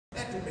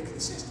have to make it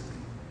consistent.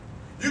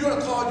 You're going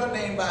to call your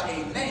name by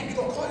a name. You're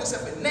going to call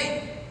yourself a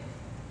name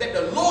that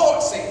the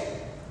Lord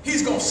said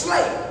he's going to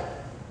slay.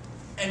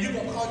 And you're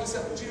going to call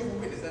yourself a Jehovah's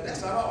Witness. Now,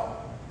 that's not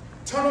all.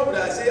 Turn over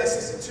to Isaiah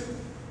 62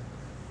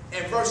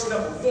 and verse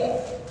number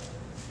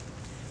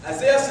 1.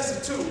 Isaiah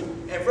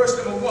 62 and verse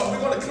number 1. We're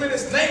going to clear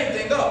this name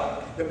thing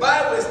up. The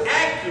Bible is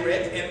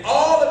accurate in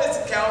all of its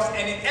accounts,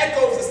 and it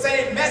echoes the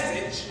same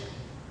message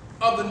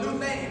of the new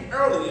name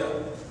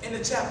earlier in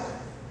the chapter.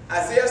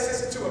 Isaiah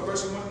 62 and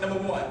verse number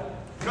 1.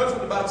 Notice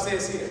what the Bible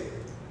says here.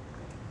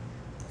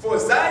 For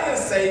Zion's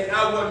sake,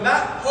 I will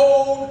not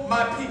hold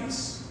my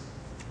peace.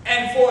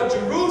 And for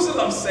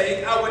Jerusalem's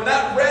sake, I will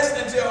not rest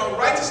until her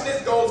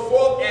righteousness goes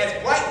forth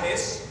as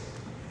brightness,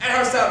 and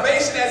her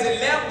salvation as a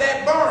lamp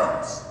that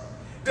burns.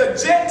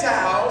 The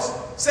Gentiles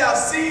shall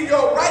see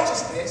your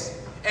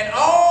righteousness, and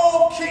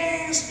all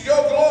kings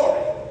your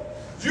glory.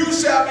 You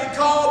shall be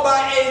called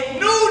by a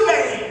new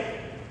name,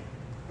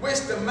 which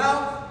the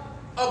mouth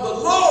of the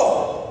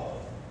Lord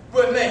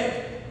will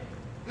name.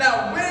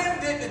 Now, when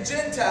did the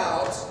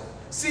Gentiles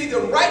see the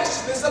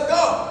righteousness of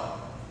God?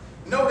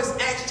 Notice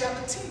Acts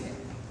chapter 10.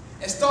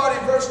 And start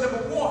in verse number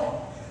 1.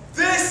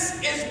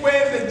 This is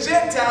when the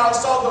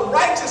Gentiles saw the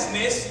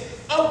righteousness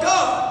of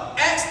God.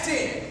 Acts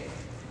 10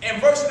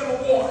 and verse number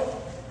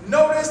 1.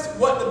 Notice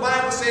what the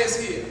Bible says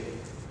here.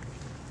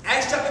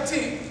 Acts chapter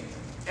 10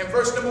 and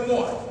verse number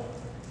 1.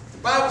 The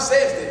Bible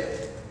says there.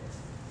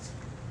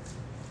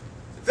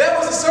 There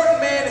was a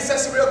certain man in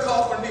Caesarea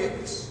called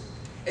Cornelius,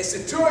 a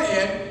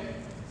centurion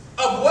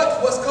of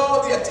what was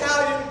called the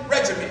Italian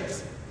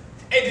regiment,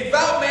 a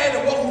devout man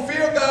and one who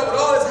feared God with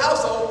all his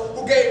household,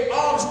 who gave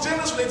alms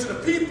generously to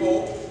the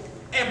people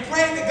and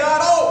prayed to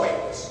God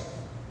always.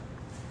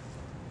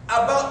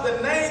 About the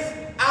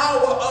 9th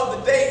hour of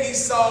the day he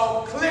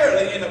saw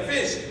clearly in a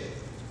vision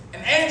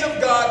an angel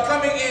of God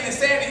coming in and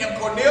saying to him,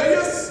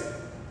 Cornelius.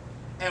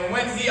 And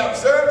when he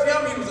observed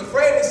him, he was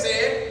afraid and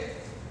said,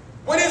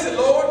 What is it,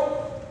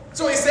 Lord?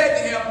 So he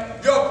said to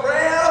him, Your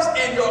prayers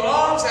and your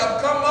alms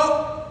have come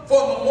up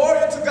for a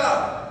memorial to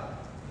God.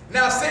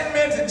 Now send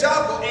men to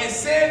Joppa and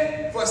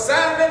send for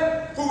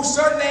Simon, whose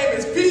surname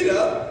is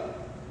Peter.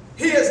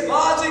 He is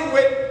lodging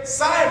with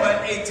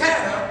Simon, a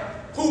tanner,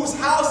 whose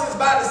house is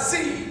by the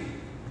sea.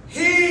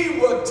 He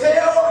will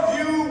tell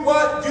you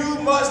what you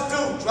must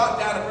do. Drop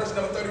down to verse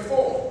number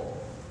 34.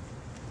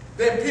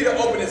 Then Peter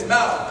opened his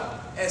mouth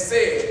and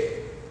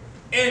said,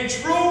 In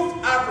truth,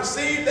 I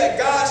perceive that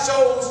God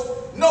shows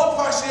no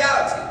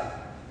partiality,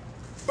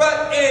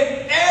 but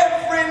in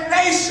every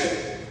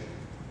nation,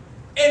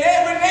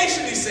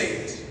 he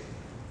says,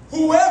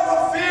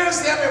 whoever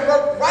fears him and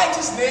works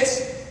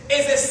righteousness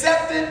is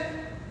accepted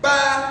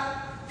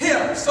by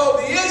him. So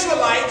the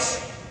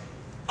Israelites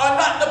are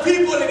not the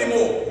people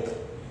anymore.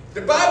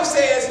 The Bible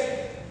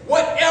says,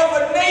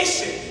 whatever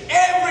nation,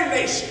 every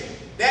nation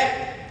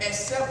that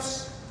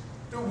accepts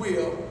the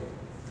will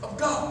of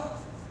God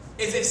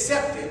is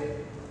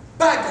accepted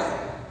by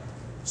God.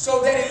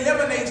 So that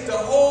eliminates the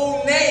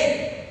whole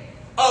name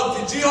of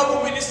the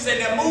Jehovah's Witnesses and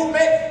their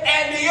movement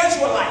and the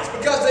Israelites.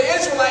 Because the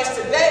Israelites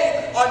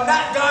today are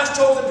not God's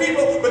chosen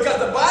people, because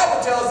the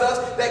Bible tells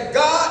us that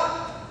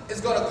God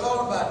is going to call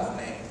them by a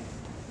new name.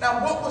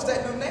 Now, what was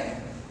that new name?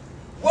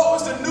 What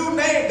was the new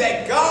name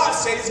that God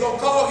said he's going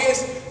to call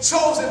his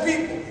chosen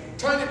people?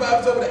 Turn your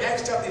Bibles over to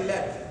Acts chapter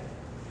 11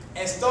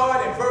 and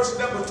start in verse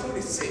number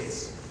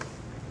 26.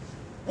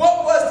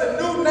 What was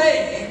the new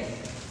name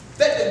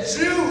that the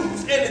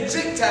Jews and the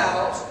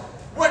Gentiles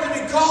were to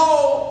be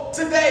called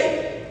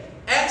today?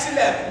 Acts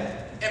 11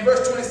 and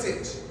verse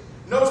 26.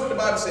 Notice what the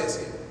Bible says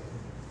here.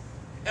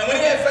 And when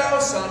he had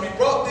found some, he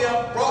brought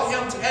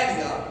him to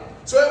Antioch.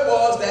 So it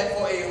was that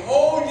for a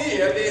whole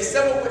year they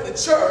assembled with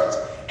the church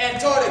and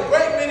taught a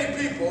great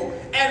many people,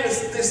 and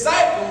his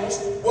disciples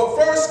were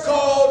first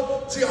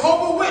called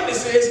Jehovah's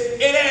Witnesses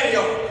in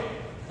Antioch.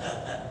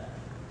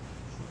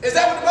 Is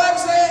that what the Bible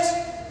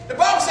says? The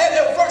Bible said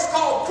they were first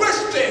called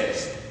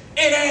Christians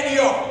in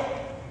Antioch.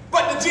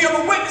 But the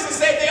Jehovah's Witnesses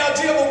say they are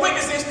Jehovah's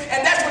Witnesses,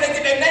 and that's where they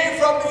get their name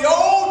from, the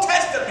Old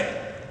Testament.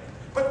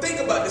 But think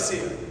about this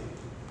here.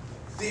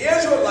 The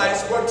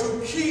Israelites were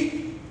to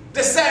keep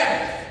the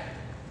Sabbath.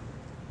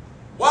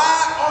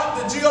 Why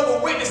aren't the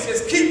Jehovah's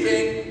Witnesses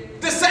keeping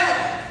the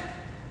Sabbath?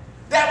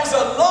 That was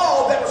a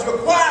law that was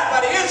required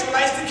by the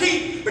Israelites to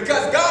keep,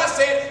 because God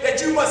said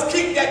that you must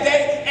keep that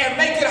day and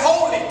make it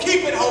holy,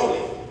 keep it holy.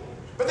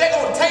 But they're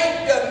going to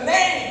take the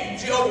name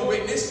Jehovah's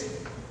Witness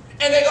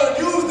and they're going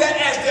to use that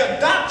as their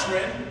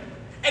doctrine,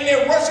 and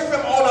they worship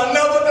him on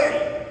another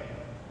day.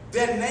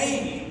 Their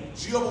name,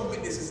 Jehovah's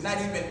Witness, is not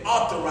even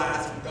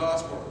authorized from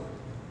God's word.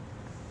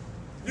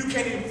 You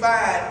can't even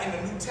find in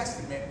the New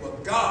Testament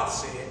what God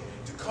said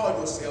to call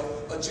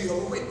yourself a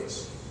Jehovah's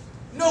Witness.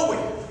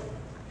 Nowhere.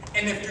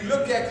 And if you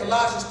look at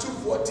Colossians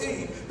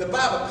 2:14, the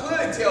Bible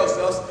clearly tells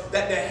us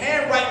that the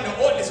handwriting of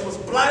ordinance was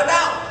blotted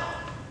out.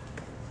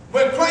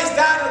 When Christ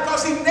died on the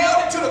cross, he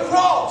nailed it to the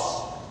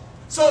cross.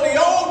 So the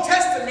Old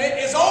Testament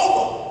is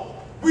over.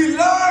 We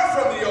learn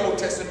from the Old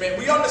Testament.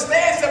 We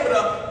understand some of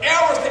the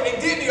errors that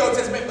they did in the Old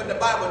Testament, but the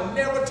Bible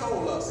never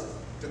told us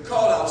to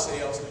call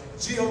ourselves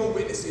Jehovah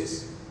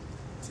Witnesses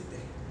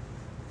today.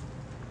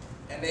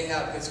 And they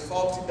have this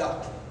faulty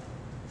doctrine.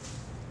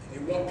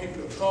 And they want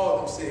people to call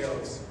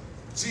themselves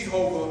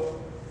Jehovah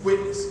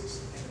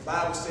Witnesses. And the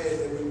Bible says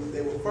that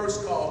they were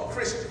first called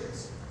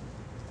Christians.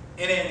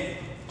 And then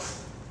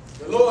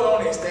the Lord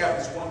only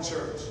established one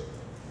church.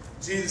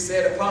 Jesus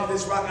said, upon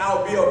this rock I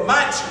will build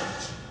my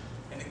church,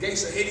 and the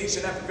gates of Hades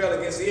shall not prevail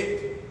against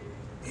it.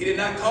 He did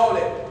not call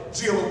it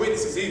Jehovah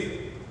Witnesses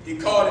either. He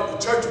called it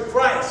the Church of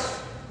Christ.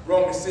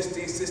 Romans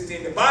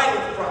 16:16, the body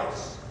of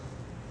Christ.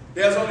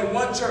 There's only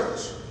one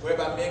church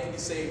whereby men can be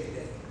saved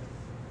today.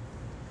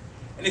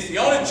 And it's the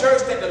only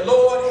church that the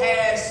Lord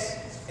has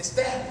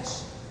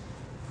established.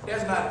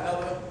 There's not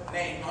another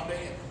name under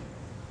heaven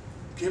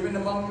given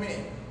among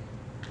men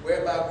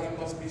whereby we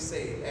must be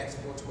saved. Acts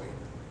 4:12.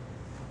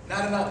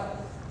 Not another.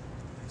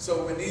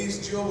 So when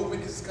these Jehovah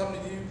Witnesses come to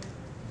you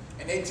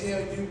and they tell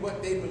you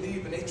what they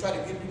believe and they try to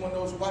give you one of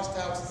those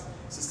Watchtower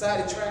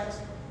Society tracts,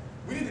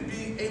 we need to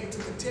be able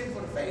to contend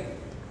for the faith.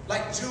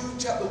 Like Jude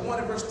chapter 1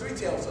 and verse 3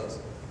 tells us.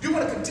 You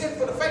want to contend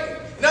for the faith.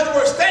 In other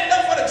words, stand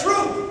up for the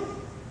truth.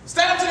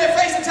 Stand up to their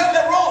face and tell them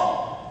they're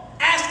wrong.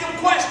 Ask them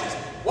questions.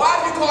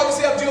 Why do you call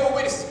yourself Jehovah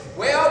Witnesses?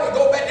 Well, we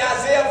go back to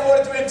Isaiah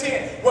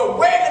 43:10. Well,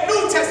 where in the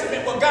New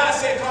Testament will God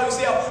say call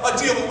yourself a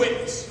Jehovah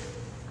Witness?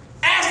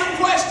 Ask them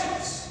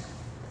questions.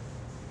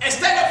 And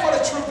stand up for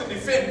the truth and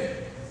defend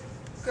it.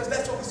 Because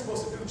that's what we're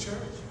supposed to do,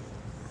 church.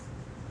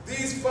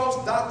 These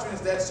false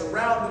doctrines that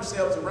surround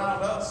themselves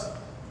around us,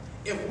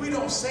 if we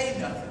don't say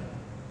nothing,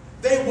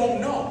 they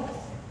won't know.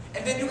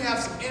 And then you have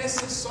some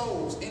innocent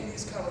souls in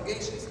these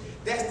congregations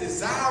that's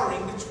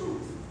desiring the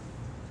truth.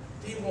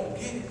 They won't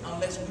get it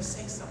unless we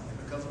say something,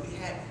 because we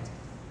have it.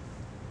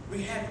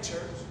 We have it,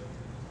 church.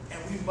 And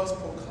we must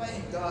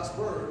proclaim God's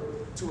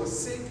word to a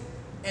sick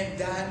and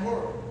dying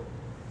world.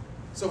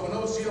 So when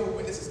those Jehovah's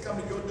Witnesses come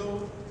to your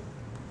door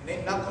and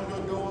they knock on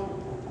your door,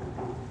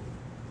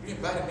 you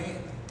invite them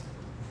in.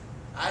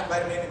 I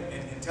invite them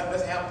in and tell them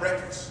let's have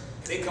breakfast.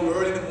 They come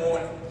early in the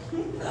morning.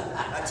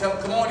 I tell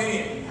them, come on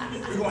in.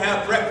 We're going to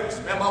have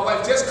breakfast. Man, my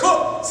wife just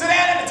cooked. Sit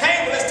down at the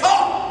table. Let's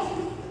talk.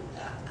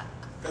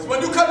 Because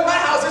when you come to my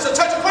house, it's a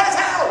Church of Christ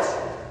house.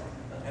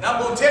 And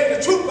I'm going to tell you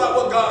the truth about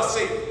what God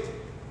said.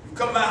 You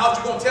come to my house,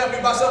 you're going to tell me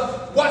about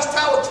some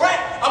Watchtower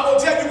tract. I'm going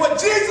to tell you what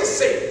Jesus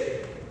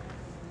said.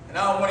 And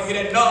I don't want to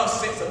hear that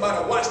nonsense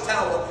about a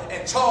Watchtower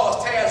and Charles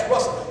Taz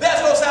Russell. There's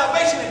no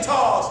salvation in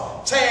Charles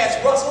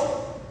Taz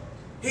Russell.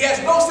 He has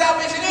no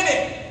salvation in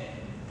it.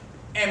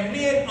 And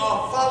men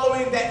are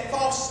following that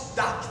false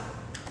doctrine.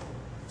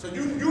 So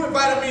you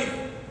invite them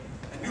in,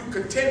 and you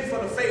contend for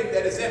the faith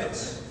that is in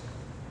us.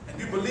 And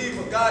you believe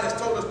what God has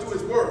told us through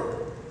his word.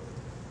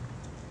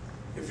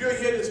 If you're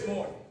here this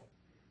morning,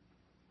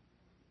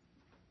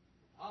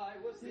 I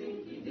was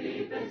sinking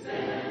deep in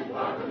sin,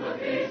 far from the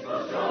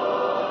peaceful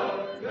shore.